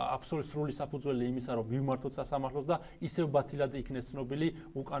გვექნება აბსოლუტურად სრული საფუძველი იმისა რომ მივმართოთ სასამართლოს და ისევ ბათილად იქნეს ცნობილი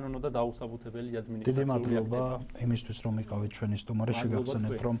უკანონო და დაუსაბუთებელი ადმინისტრაციული დიდი მადლობა იმისთვის რომ იყავით ჩვენი სტუმარი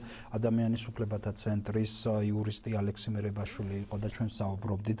შეგახსენებთ რომ ადამიანის უფლებათა ცენტრის იურისტი ალექსი მერებაშვილი იყო და ჩვენ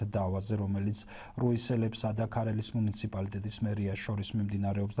საუბრობდით დავაზე რომელიც რუისელებსა და ქარელის მუნიციპალიტეტის მერიას შორის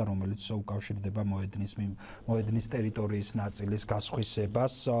მიმდინარეობს და რომელიც უკავშირდება მოედნის ტერიტორიის ნაწილის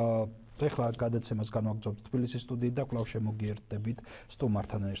გასხვისებას ეხლა გადაცემას განვაგრძობთ თბილისის სტუდიით და კვლავ შემოგიერთდებით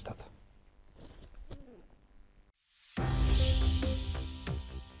სტუმართან ერთად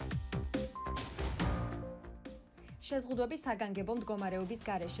შეზღუდვების საგანგებო მდგომარეობის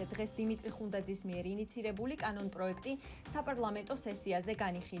გარეშე დღეს დიმიტრი ხუნდაძის მიერ ინიცირებული კანონ-პროექტი საპარლამენტო სესიაზე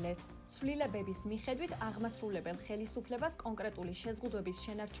განიხილეს. ცვლილებების მიხედვით აღმასრულებელ ხელისუფლებას კონკრეტული შეზღუდვების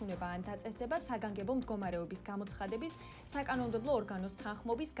შენარჩუნება ან დაწესება საგანგებო მდგომარეობის გამოცხადების საკანონმდებლო ორგანოს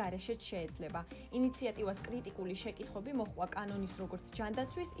თანხმობის გარეშეც შეეძლება. ინიციატივას კრიტიკული შეკითხვები მოჰყვა კანონის როგორც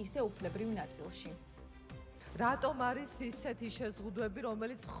ჯანდაცვის, ისე უფლებრივ ნაწილში. რატომ არის ისეთი შეზღუდვები,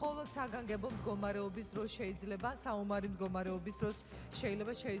 რომელიც მხოლოდ საგანგებო მდგომარეობის დროს შეიძლება, საომარი მდგომარეობის დროს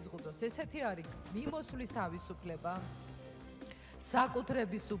შეიძლება შეიზღუდოს? ესეთი არის მიმოსვლის თავისუფლება,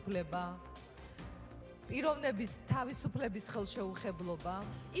 საკუთრების უფლება, პიროვნების თავისუფლების ხელშეუხებლობა.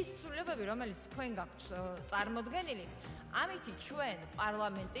 ის ცვლილებები, რომელიც თქვენ გაქვთ წარმოდგენილი, ამითი ჩვენ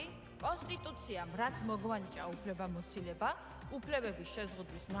პარლამენტი კონსტიტუციამ რაც მოგვანიჭა უფლებამოსილება, უფლებების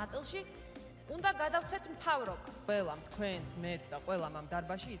შეზღუდვის ნაწილში უნდა გადავცეთ მთავრობას. ყველამ თქვენს მეც და ყველამ ამ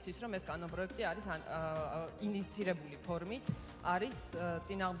დარბაზში იცის რომ ეს კანონპროექტი არის ინიცირებული ფორმით, არის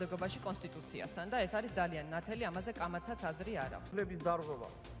წინააღმდეგობაში კონსტიტუციასთან და ეს არის ძალიან ნათელი, ამაზე კამაცაც აზრი არ აქვს. უფლების დარღვევა.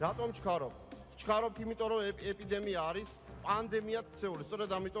 რატომ ჩქარობ? ჩქარობთ იმიტომ რომ ეპიდემია არის, პანდემიად ქცეული, სწორედ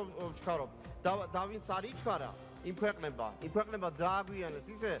ამიტომ ჩქარობ. და ვინც არ იჩქარა, იმ ქვეყნება დააგვიანეს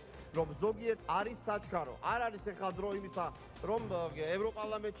ისე რომ ზოგიერთ არის საჩქარო. არ არის ეხლა დრო იმისა რომ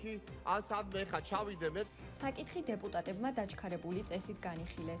ევროპარლამენტში ან სადმე ეხლა ჩავიდე მე. საკითხი დეპუტატებმა დაჩქარებული წესით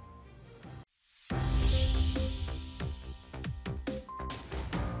განიხილეს.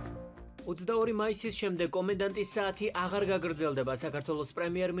 22 მაისის შემდეგ კომენდანტის საათი აღარ გაგრძელდება. საქართველოს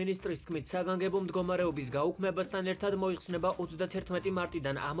პრემიერ-მინისტრის თქმით, საგანგებო მდგომარეობის გაუქმებასთან ერთად მოიხსნება 31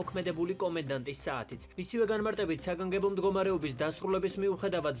 მარტიდან ამოქმედებული კომენდანტის საათიც. მისივე განმარტებით, საგანგებო მდგომარეობის დასრულების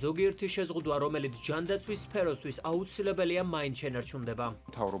მიუხედავად ზოგიერთი შეზღუდვა, რომელიც ჯანდაცვის სფეროსთვის აუცილებელია, მაინც შენარჩუნდება.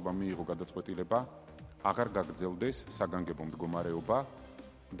 მთავრობამ მიიღო გადაწყვეტილება აღარ გაგრძელდეს საგანგებო მდგომარეობა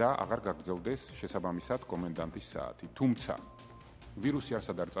და აღარ გაგრძელდეს შესაბამისად კომენდანტის საათი. თუმცა ვირუსი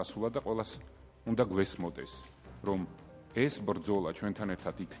არსად არ წასულა და ყველას უნდა გვესმოდეს, რომ ეს ბრძოლა ჩვენთან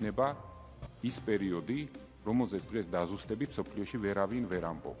ერთად იქნება ის პერიოდი, რომელზეც დღეს დაზუსტებით სოფლიოში ვერავინ ვერ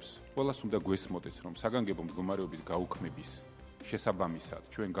ამბობს. ყველას უნდა გვესმოდეს, რომ საგანგებო მდგომარეობის გაუქმების შესაბამისად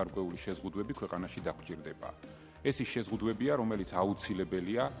ჩვენ გარკვეული შეზღუდვები ქვეყანაში დაგვჭირდება. ეს ის შეზღუდვებია, რომელიც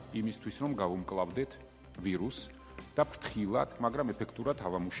აუცილებელია იმისთვის, რომ გავუმკლავდეთ ვირუსს და ფრთხილად, მაგრამ ეფექტურად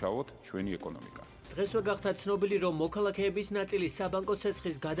ავამუშაოთ ჩვენი ეკონომიკა. დღესვე გახდა ცნობილი, რომ მოქალაქეების ნაწილი საბანკო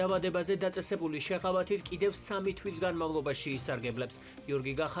სესხის გადავადებაზე დაწესებული შეღავათით კიდევ 3 თვის განმავლობაში ისარგებლებს.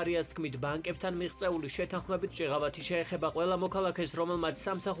 გიორგი გახარიას თქმით, ბანკებთან მიღწეული შეთანხმებით შეღავათი შეეხება ყველა მოქალაქეს, რომელმაც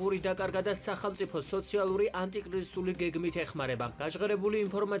სამსახური დაკარგა და სახელმწიფო სოციალური ანტიკრიზისული გეგმით ეხმარება. გაჟღერებული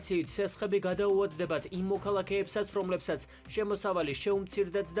ინფორმაციით, სესხები გადაუვადდებათ იმ მოქალაქეებსაც, რომლებსაც შემოსავალი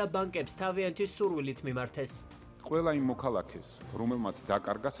შეუმცირდათ და ბანკებს თავიანთი სურვილით მიმართეს. ყველა იმ მოქალაქეს, რომელმაც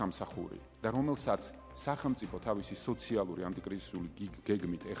დაკარგა სამსახური და რომელსაც სახელმწიფო თავისი სოციალური ანტიკრიზისული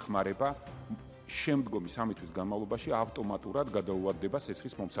გეგმით ეხმარება, შემდგომი 3 თვის განმავლობაში ავტომატურად გადაუვადდება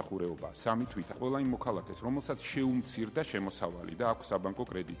სესხის მომსახურეობა. 3 თვით. ყველა იმ მოქალაქეს, რომელსაც შეუმცირდა შემოსავალი და აქვს საბანკო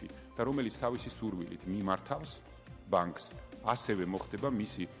კრედიტი და რომელიც თავისი სურვილით მიმართავს ბანკს, ასევე მოხდება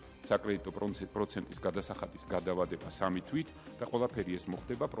მისი საკრედიტო პროცენტის გადასახადის გადავადება 3 თვით და ყველაფერი ეს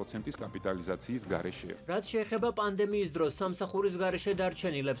მოხდება პროცენტის კაპიტალიზაციის გარეშე. რაც შეეხება პანდემიის დროს სამსახურის გარეშე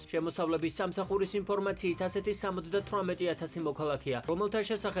დარჩენილებს, შემოსავლების სამსახურის ინფორმაციით ასეთი 78,000 მოქალაქეა, რომელთა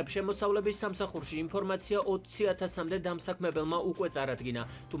შესახებ შემოსავლების სამსახურში ინფორმაცია 20,000-მდე დამსაქმებელმა უკვე წარადგინა.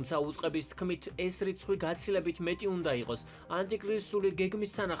 თუმცა უწყების თქმით, ეს რიცხვი გაცილებით მეტი უნდა იყოს. ანტიკრიზისული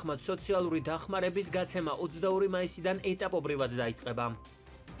გეგმის თანახმად სოციალური დახმარების გაცემა 22 მაისიდან ეტაპობრივად დაიწყება.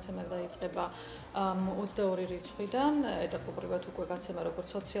 გაცემა დაიწყება 22 რიცხვიდან, ეტაპობრივად უკვე გაცემა როგორც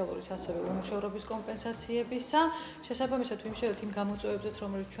სოციალურის, ასევე უმუშევრობის კომპენსაციებისა. შესაბამისად, ვიმშევთ იმ გამოწვევებზეც,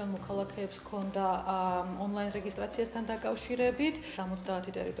 რომელიც ჩვენ მოქალაქეებს ჰქონდა ონლაინ რეგისტრაციასთან დაკავშირებით.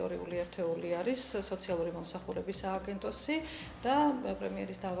 70 ტერიტორიული ერთეული არის სოციალური მომსახურების სააგენტოსი და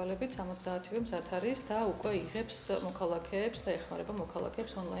პრემიერის დავალებით 70-ვე მზად არის და უკვე იღებს მოქალაქეებს და ეხმარება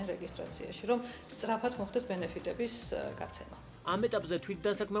მოქალაქეებს ონლაინ რეგისტრაციაში, რომ სწრაფად მოხდეს ბენეფიტების გაცემა. ამ ეტაპზე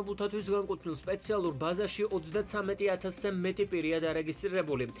თვითდასაქმებულთათვის განკუთვნილ სპეციალურ ბაზაში 33000-ზე მეტი პირია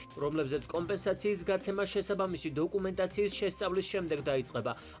დარეგისტრირებული, რომლებზეც კომპენსაციის გაცემა შესაბამისი დოკუმენტაციის შესწავლის შემდეგ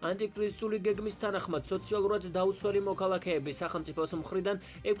დაიწყება. ანტიკრიზისული გეგმის თანახმად სოციალურად დაუცველი მოქალაქეები სახელმწიფოს მხრიდან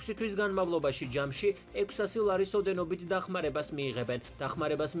 6 თვის განმავლობაში ჯამში 600 ლარის ოდენობით დახმარებას მიიღებენ.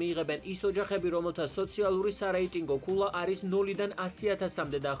 დახმარებას მიიღებენ ის ოჯახები, რომელთა სოციალური სარეიტინგო ქულა არის 0-დან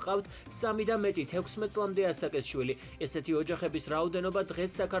 100.000-მდე და ჰყავთ 3 და მეტი 16 წლამდე ასაკის შვილი. ესეთი ოჯახები რაოდენობა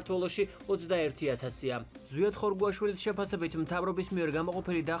დღეს საქართველოში 21000-ია. ზვიად ხორგუაშვილის შეფასებით მთავრობის მიერ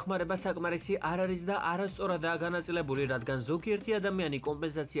გამოყოფილი დახმარება საკმარისი არ არის და არასწორადაა განაწილებული, რადგან ზოგიერთი ადამიანი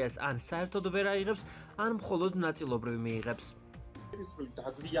კომპენსაციას ან საერთოდ ვერ აიღებს, ან მხოლოდ ნაწილობრივ მიიღებს.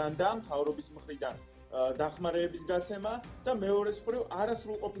 დაგვიანდა მთავრობის მხრიდან დახმარების გაცემა და მეორე მხრივ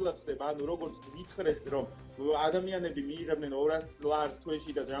არასრულყოფილად ხდება, ანუ როგორც გითხრეს, რომ ადამიანები მიიღებდნენ 200 ლარს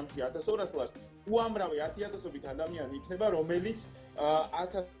თვეში და ჯამში 1200 ლარს, უამრავი 10000-ობით ადამიანი იქნება, რომელიც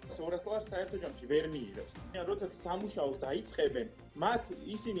 1200 ლარს საერთო ჯამში ვერ მიიღებს. როდესაც სამუშაოს დაიწყებენ, მათ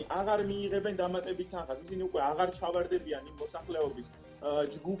ისინი აღარ მიიღებენ დამატებით თანხას, ისინი უკვე აღარ ჩავარდებიან იმ მოსახლეობის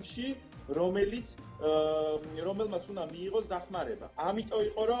ჯგუფში, რომელმაც უნდა მიიღოს დახმარება. ამიტომ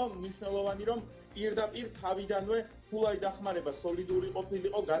იყო რომ მნიშვნელოვანი რომ პირდაპირ თავიდანვე ფულაი დახმარება სოლიდური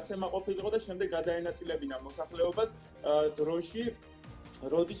ყოფილიყო, გაცემა ყოფილიყო და შემდეგ გადაენაწილებინა მოსახლეობას დროში,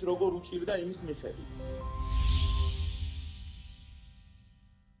 როდის როგორ უჭირდა იმის მიხედვით.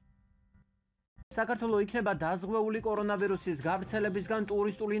 საქართველოს იქნება დაზღვეული კორონავირუსის გავრცელებისგან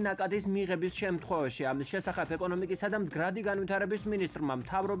ტურისტული ნაკადის მიღების შემთხვევაში. ამის შესახებ ეკონომიკისა და მდგრადი განვითარების მინისტრმა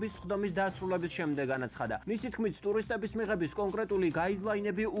მთავრობის სხდომის დასრულების შემდეგ განაცხადა. მისი თქმით, ტურისტების მიღების კონკრეტული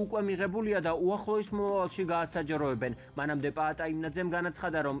გაიდლაინები უკვე მიღებულია და უახლოეს მომავალში გაასაჯაროებენ. მანამდე პაატაიმნაძემ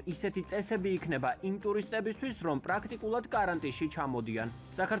განაცხადა, რომ ისეთი წესები იქნება იმ ტურისტებისთვის, რომ პრაქტიკულად კარანტინში ჩამოდიან.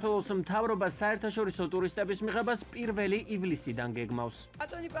 საქართველოს მთავრობა საერთაშორისო ტურისტების მიღებას 1 ივლისიდან გეგმავს.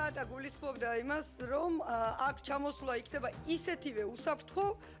 ბატონი პაატა გულისხმობდა იმას, რომ აქ ჩამოსვლა იქნება ისეთივე უსაფრთხო,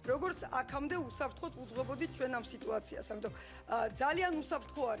 როგორც აქამდე უსაფრთხოდ უძღვებოდით ჩვენ ამ სიტუაციას. ამიტომ ძალიან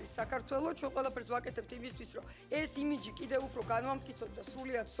უსაფრთხო არის საქართველოს, ჩვენ ყველაფერს ვაკეთებთ იმისთვის, რომ ეს იმიჯი კიდევ უფრო განვამტკიცოთ და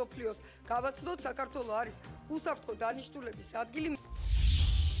სრულიად სოფლიოს გავაცნოთ. საქართველოს არის უსაფრთხო დანიშნულების ადგილი.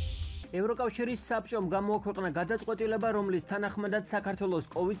 ევროკავშირის საბჭომ გამოაქვეყნა გადაწყვეტილება, რომლის თანახმადაც საქართველოს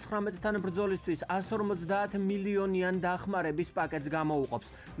COVID-19-თან ბრძოლისთვის 150 მილიონიან დახმარების პაკეტს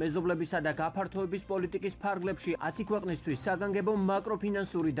გამოუყოფს. მეზობლებისა და გაფართოების პოლიტიკის ფარგლებში 10 ქვეყნისთვის საგანგებო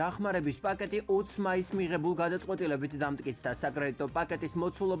მაკროფინანსური დახმარების პაკეტი 20 მაისს მიღებულ გადაწყვეტილებით დამტკიცდა. საკრედიტო პაკეტის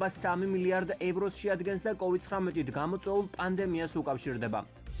მოცულობა 3 მილიარდ ევროს შეადგენს და COVID-19-ით გამოწვეულ პანდემიას უკავშირდება.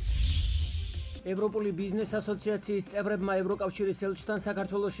 ევროპული ბიზნეს ასოციაციის წევრებმა ევროკავშირის ელჩთან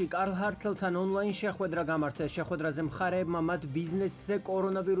საქართველოში კარლ ჰარცელთან ონლაინ შეხვედრა გამართეს. შეხვედრაზე მხარეებმა მათ ბიზნესზე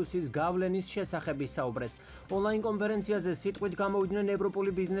კორონავირუსის გავლენის შესახებ ისაუბრეს. ონლაინ კონფერენციაზე სიტყვით გამოვიდნენ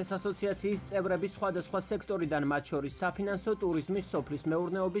ევროპული ბიზნეს ასოციაციის წევრები სხვადასხვა სექტორიდან, მათ შორის საფინანსო, ტურიზმის, სოფლის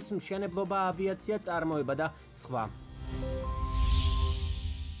მეურნეობის, მშენებლობა, ავიაცია, წარმოება და სხვა.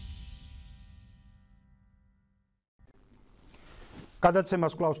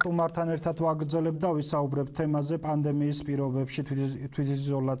 გადაცემას კვლავ სტუმართან ერთად ვაგრძელებთ და ვისაუბრებთ თემაზე პანდემიის პირობებში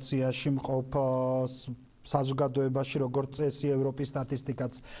თვითიზოლაციაში მყოფ საზოგადოებაში, როგორც წესი, ევროპის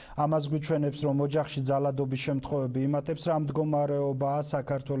სტატისტიკაც ამას გვიჩვენებს, რომ ოჯახში ძალადობის შემთხვევები იმატებს. რა მდგომარეობაა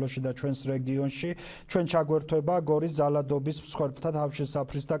საქართველოში და ჩვენს რეგიონში? ჩვენ ჩაგვერთვება გორის ძალადობის მსხვერპლთა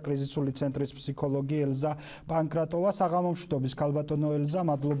თავშესაფრის და კრიზისული ცენტრის ფსიქოლოგი ელზა პანკრატოვა. საღამომშვიდობის ქალბატონო ელზა,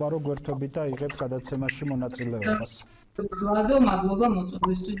 მადლობა რომ გვერთვებით და იღებთ გადაცემაში მონაწილეობას. გზადო, მადლობა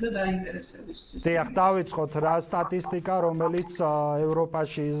მოწვევისთვის და დაინტერესებისთვის. დიახ, დავიწყოთ რა სტატისტიკა, რომელიც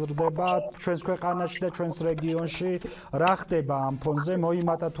ევროპაში იზრდება, ჩვენს ქვეყანაში და ჩვენს რეგიონში, რა ხდება ამ ფონზე,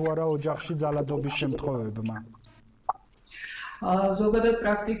 მოიმატა თუ არა ოჯახში ძალადობის შემთხვევებმა? ზოგადად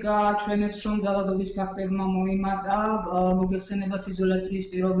პრაქტიკა ჩვენებს, რომ ძალადობის ფაქტებმა მოიმატა, მოგეხსენებათ იზოლაციის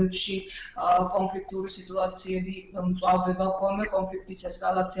პირობებში კონფლიქტური სიტუაციები მწვავდება ხოლმე, კონფლიქტის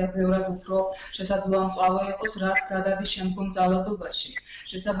ესკალაცია ბევრად უფრო შესაძლოა მწვავე იყოს, რაც გადადის შემდგომ ძალადობაში.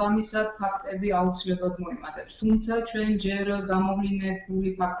 შესაბამისად, ფაქტები აუცილებლად მოიმატებს. თუმცა ჩვენ ჯერ გამოვლინებული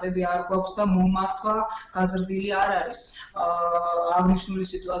ფაქტები არ გვაქვს და მომართვა გაზრდილი არ არის აღნიშნული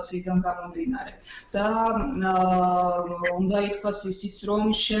სიტუაციიდან გამომდინარე. და უნდა ითქვას ისიც, რომ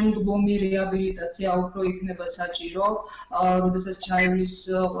შემდგომი რეაბილიტაცია უფრო იქნება საჭირო, როდესაც ჩაივლის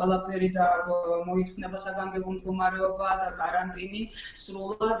ყველაფერი და მოიხსნება საგანგებო მდგომარეობა და каранტინი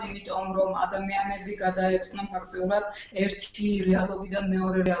სრულად, იმიტომ რომ ადამიანები გადაეწყვნენ ფაქტობრივად ერთი რეალობიდან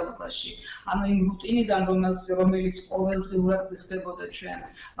მეორე რეალობაში. ანუ იმ რუტინიდან, რომელიც ყოველდღიურად გვხდებოდა ჩვენ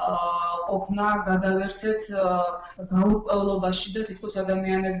ყოფნა გადავერთეთ გაურკვევლობაში და თითქოს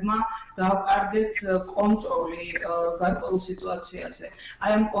ადამიანებმა დავკარგეთ კონტროლი გარკვეულ სიტუაციაზე.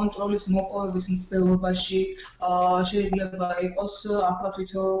 აი ამ კონტროლის მოპოვების მცდელობაში შეიძლება იყოს ახლა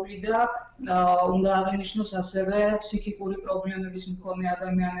თითოეული და უნდა აღინიშნოს ასევე ფსიქიკური პრობლემების მქონე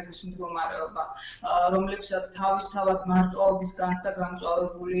ადამიანების მდგომარეობა, რომლებსაც თავისთავად მარტოობის განცდა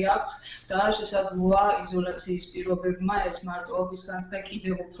გამწვავებული აქვთ და შესაძლოა იზოლაციის პირობებმა ეს მარტოობის განცდა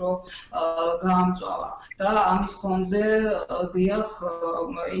კიდევ უფრო გაამწვავა. და ამის ფონზე დიახ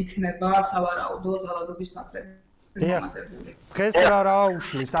იქნება სავარაუდო ძალადობის ფაქტები. დღეს რა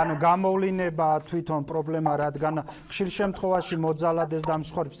უშლის, ანუ გამოვლინება თვითონ პრობლემა, რადგან ხშირ შემთხვევაში მოძალადეს და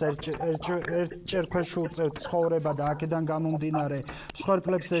მსხვერპლს ერთჯერ ქვეშ უწევთ ცხოვრება და აქედან გამომდინარე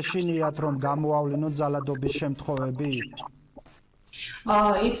მსხვერპლებს ეშინიათ, რომ გამოავლინოთ ძალადობის შემთხვევები?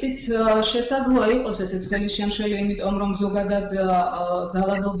 იცით, შესაძლოა იყოს ესეც ხელისშემშელი, იმიტომ რომ ზოგადად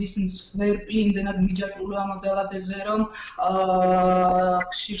ძალადობის მსხვერპლი იმდენად მიჯაჭვულია მოძალადეზე, რომ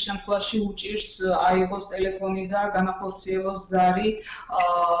ხშირ შემთხვევაში უჭირს აიღოს ტელეფონი და განახორციელოს ზარი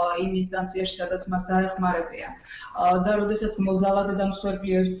იმ ინსტანციაში, სადაც მას დაეხმარებიან. და როდესაც მოძალადე და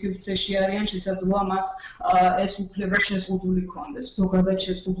მსხვერპლი ერთ სივრცეში არიან, შესაძლოა მას ეს უფლება შეზღუდული ქონდეს. ზოგადად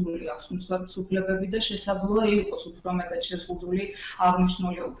შეზღუდული აქვს მსხვერპლის უფლებები და შესაძლოა იყოს უფრო მეტად შეზღუდული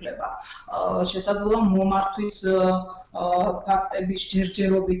აღნიშნული უფლება. შესაძლოა მომართვის ფაქტების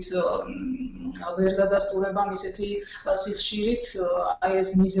ჯერჯერობით ვერ გადასტურებამ ისეთი სიხშირით, აი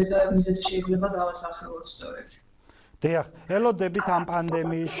ეს მიზეზი შეიძლება დავასახელოთ სწორედ. დიახ, ელოდებით ამ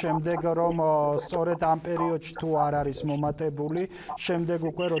პანდემიის შემდეგ, რომ სწორედ ამ პერიოდში თუ არ არის მომატებული, შემდეგ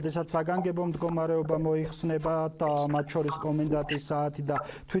უკვე, როდესაც საგანგებო მდგომარეობა მოიხსნება, მათ შორის კომენდანტის საათი და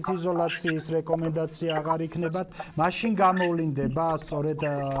თვითიზოლაციის რეკომენდაცია აღარ იქნებათ, მაშინ გამოვლინდება სწორედ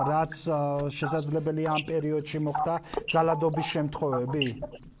რაც შესაძლებელი ამ პერიოდში მოხდა ძალადობის შემთხვევები?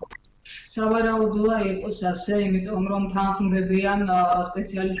 სავარაუდოა იყოს ასე, იმიტომ რომ თანხმდებიან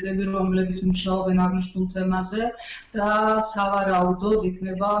სპეციალისტები, რომლებიც მუშაობენ აღნიშნულ თემაზე და სავარაუდოდ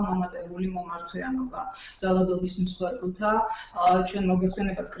იქნება მომატებული მომართვიანობა ძალადობის მსხვერპლთა. ჩვენ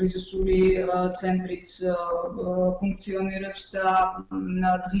მოგეხსენებათ კრიზისული ცენტრიც ფუნქციონირებს და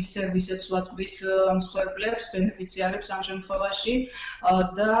დღის სერვისებს ვაწვდით მსხვერპლებს, ბენეფიციარებს ამ შემთხვევაში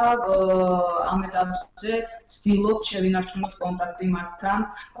და ამ ეტაპზე ვცდილობთ შევინარჩუნოთ კონტაქტი მათთან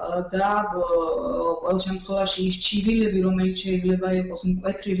და ყოველ შემთხვევაში ის ჩივილები, რომელიც შეიძლება იყოს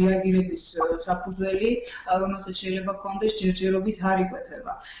მკვეთრი რეაგირების საფუძველი, რომელსაც შეიძლება ჰქონდეს, ჯერჯერობით არ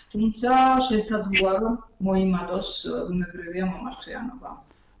იკვეთება. თუმცა შესაძლოა, რომ მოიმატოს ბუნებრივია მომართვიანობა.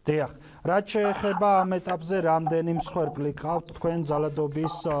 დიახ, რაც შეეხება ამ ეტაპზე რამდენი მსხვერპლი გყავთ თქვენ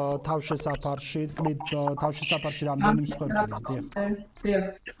ძალადობის თავშესაფარში, თავშესაფარში რამდენი მსხვერპლია? დიახ,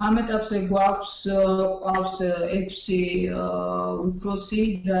 ამ ეტაპზე გვაქვს 6 უფროსი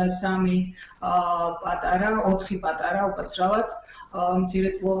და 3 პატარა, 4 პატარა უკაცრავად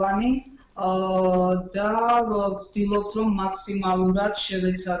მცირეწლოვანი. და ვცდილობთ, რომ მაქსიმალურად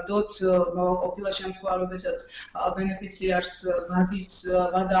შევეცადოთ, ყოფილა შემთხვევა, როდესაც ბენეფიციარს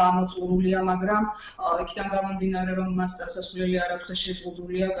ვადა ამოწურულია, მაგრამ იქიდან გამომდინარე, რომ მას წასასვლელი არ აქვს და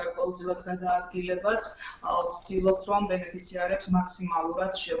შეზღუდულია გარკვეულწილად გადაადგილებაც, ვცდილობთ, რომ ბენეფიციარებს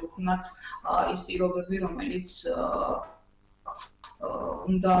მაქსიმალურად შევუქმნათ ის პირობები, რომელიც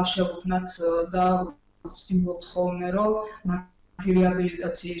უნდა შევუქმნათ და ვცდილობთ ხოლმე, რომ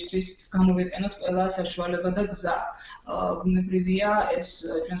რეაბილიტაციისთვის გამოვიყენოთ ყველა საშუალება და გზა. ბუნებრივია, ეს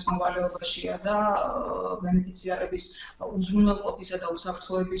ჩვენს მოვალეობაშია და ბენეფიციარების უზრუნველყოფისა და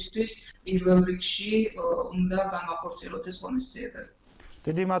უსაფრთხოებისთვის პირველ რიგში უნდა განახორციელოთ ეს ღონისძიებები.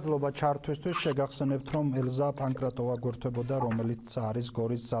 დიდი მადლობა ჩართვისთვის. შეგახსენებთ, რომ ელზა პანკრატოვა გვერდებოდა, რომელიც არის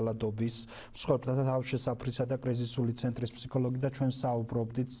გორის ძალადობის მსხვერპლთა თავშესაფრისა და კრიზისული ცენტრის ფსიქოლოგი და ჩვენ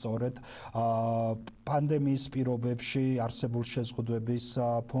საუბრობდით სწორედ პანდემიის პირობებში არსებულ შეზღუდვების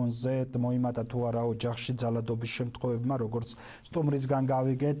ფონზე, მოიმატა თუ არა ოჯახში ძალადობის შემთხვევებმა, როგორც სტუმრისგან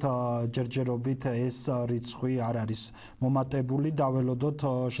გავიგეთ, ჯერჯერობით ეს რიცხვი არ არის მომატებული. დაველოდოთ,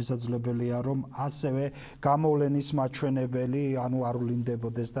 შესაძლებელია, რომ ასევე გამოვლენის მაჩვენებელი, ანუ არ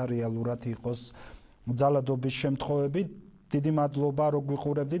ვლინდებოდეს და რეალურად იყოს ძალადობის შემთხვევები. დიდი მადლობა, რომ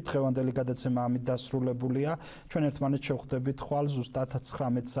გვიყურებდით. დღევანდელი გადაცემა ამით დასრულებულია. ჩვენ ერთმანეთს შევხვდებით ხვალ ზუსტად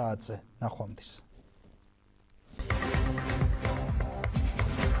 19 საათზე. ნახვამდის.